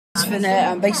in here,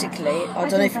 and basically, I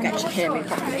don't know if you can actually hear me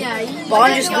properly, but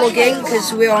I'm just vlogging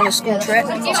because we're on a school trip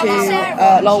to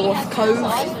Lulworth cove,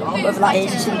 whether that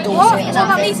is, it's in Dorset or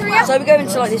something. So we're going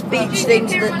to like this beach thing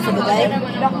for the day,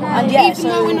 and yeah,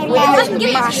 so we're in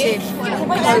this massive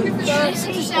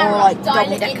coach or like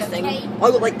double decker thing. I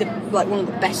got like one of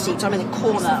the best seats. I'm in the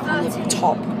corner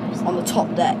on the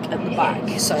top deck at the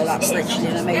back, so that's literally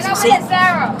an amazing seat.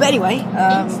 But anyway,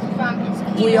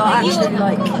 we are actually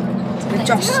like we're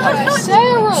just like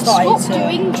started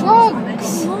doing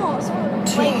drugs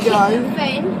to go,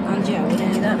 and yeah, we're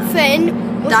nearly there now. Finn,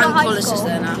 Dan Collis is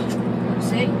there now.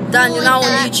 Dan, you're now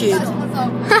on YouTube.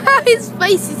 His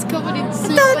face is covered in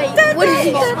soup. What is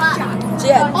it? So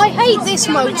yeah, I hate this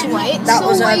motorway. It's that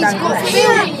was always Dan got Collis.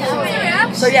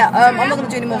 buildings. So yeah, I'm not going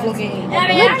to do any more vlogging now,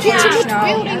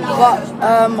 but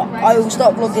I will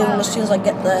start vlogging as soon as I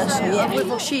get there. So yeah,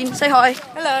 with Sheen, say hi.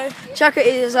 Hello. Check out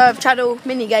his channel,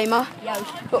 Mini Gamer.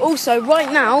 But also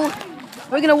right now,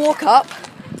 we're going to walk up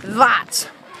that.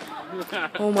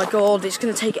 Oh my god, it's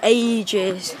going to take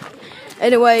ages.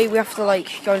 Anyway, we have to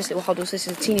like go in this little huddle. So this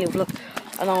is a teeny little vlog,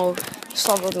 and I'll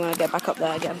start vlogging when I get back up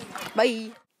there again.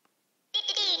 Bye.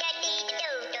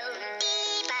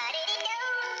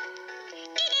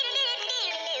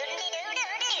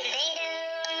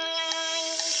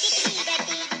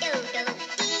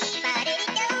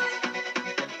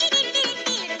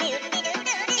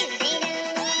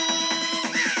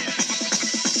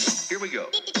 Here we go.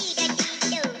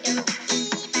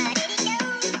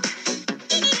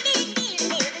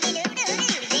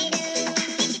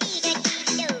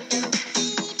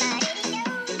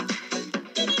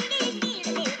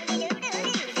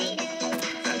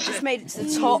 Made it to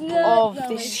the top of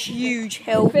this huge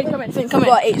hill, but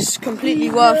it's completely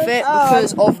worth it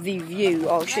because of the view.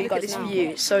 I'll show you guys this view,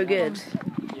 it's so good.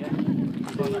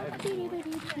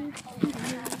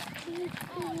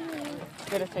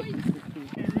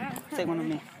 Take one of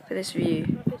me. For this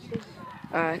view,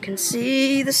 I can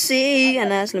see the sea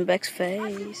and Aslan Beck's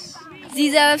face.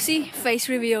 Ziza LFC face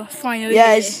reveal finally.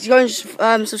 Yeah, go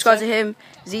and subscribe to him.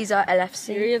 Ziza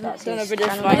LFC. That's his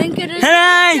channel.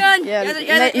 Hello.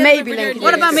 Yeah, maybe link.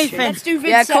 What about me, Finn? Let's do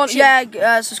Vidception.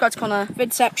 Yeah, subscribe to Connor.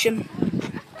 Vidception.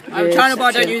 I'm trying to,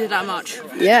 but I don't use it that much.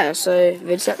 Yeah, so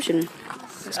Vidception.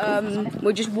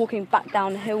 We're just walking back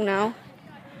down the hill now.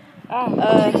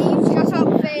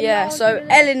 Yeah, so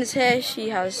Ellen's here. She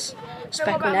has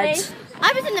speck on heads.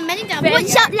 I was in the many down.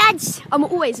 What's up, lads? I'm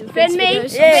always in Finn me.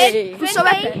 Yay. So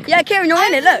epic. Yeah, Kieran, you're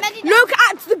in it. Look. Look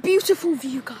at the beautiful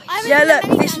view, guys. Yeah,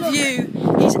 look. This view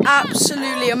is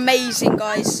absolutely amazing,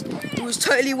 guys. It was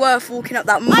totally worth walking up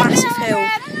that massive hill.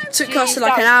 Took us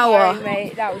like an hour.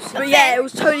 But yeah, it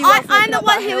was totally worth walking I'm the up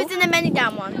one that who hill. was in the many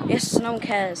down one. Yes, no one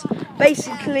cares.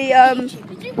 Basically,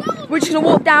 we're just gonna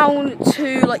walk down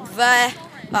to like there,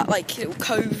 that like little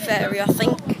cove area, I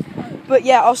think. But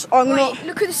yeah, I'm gonna. Wait,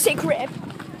 look at the sick rip.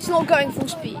 It's not going full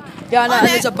speed. Yeah, I know. And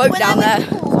there's a boat down there.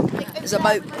 There's a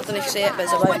boat. I don't know if you see it, but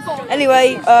there's a boat.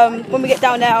 Anyway, when we get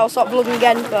down there, I'll start vlogging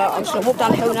again. But I'm just gonna walk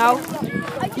down the hill now.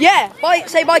 Yeah. Bye.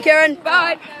 Say bye, Kieran.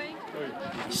 Bye.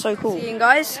 So cool. See you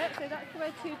guys. So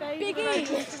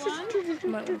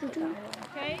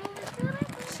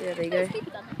yeah, there you go.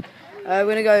 We're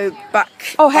gonna go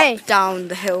back up down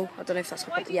the hill. I don't know if that's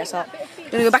up. Yes, up.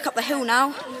 We're gonna go back up the hill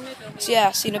now. So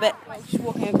yeah, see you in a bit. Just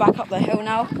walking back up the hill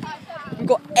now. We've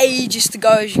got ages to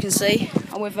go, as you can see.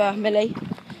 I'm with Millie.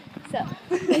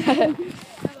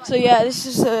 So yeah, this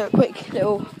is a quick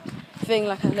little thing,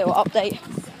 like a little update.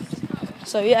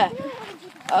 So yeah,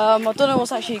 I don't know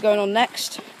what's actually going on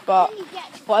next, but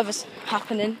whatever's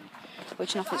happening,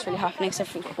 which nothing's really happening, because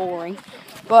everything's boring.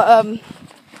 But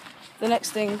the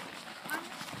next thing,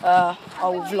 I'll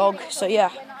vlog. So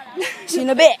yeah, see you in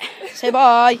a bit. Say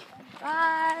bye.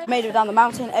 Bye. Made it down the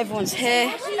mountain. Everyone's here.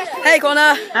 Hey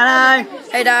Connor. Hello.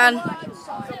 Hey Dan.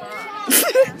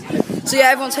 So yeah,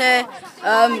 everyone's here.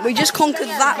 We just conquered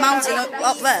that mountain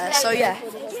up there. So yeah.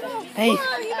 Hey.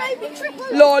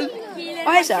 Lol.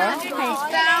 Oh, hey Sarah.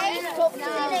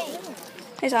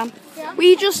 Hey Sam.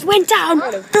 We just went down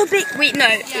the big. Wait, no.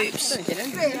 Oops.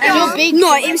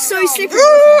 No, it was so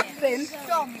slippery.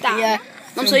 Yeah.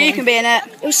 Mum, so you can be in it.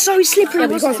 It was so slippery.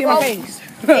 Yeah, can't see my face.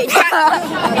 That's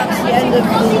the end of the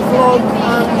vlog.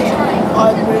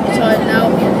 I'm really tired now.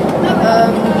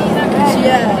 So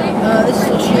yeah, this is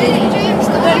Oshina.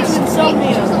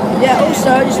 Yeah, also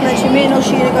I just mentioned me and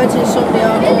Oshina go to Insomnia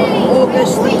on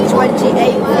August the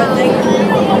 28th, I think.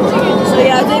 So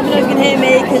yeah, I don't even know if you can hear hear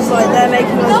me because like they're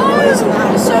making loads of noise and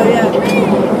that. So yeah.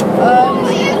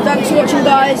 Thanks for watching,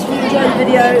 guys. If you enjoyed the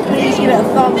video, please give it a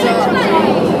thumbs up.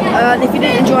 And if you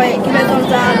didn't enjoy it, give it a thumbs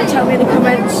down and tell me in the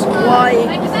comments why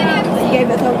you gave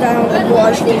it a thumbs down and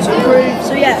what I should do to improve.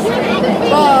 So yeah.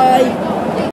 Bye.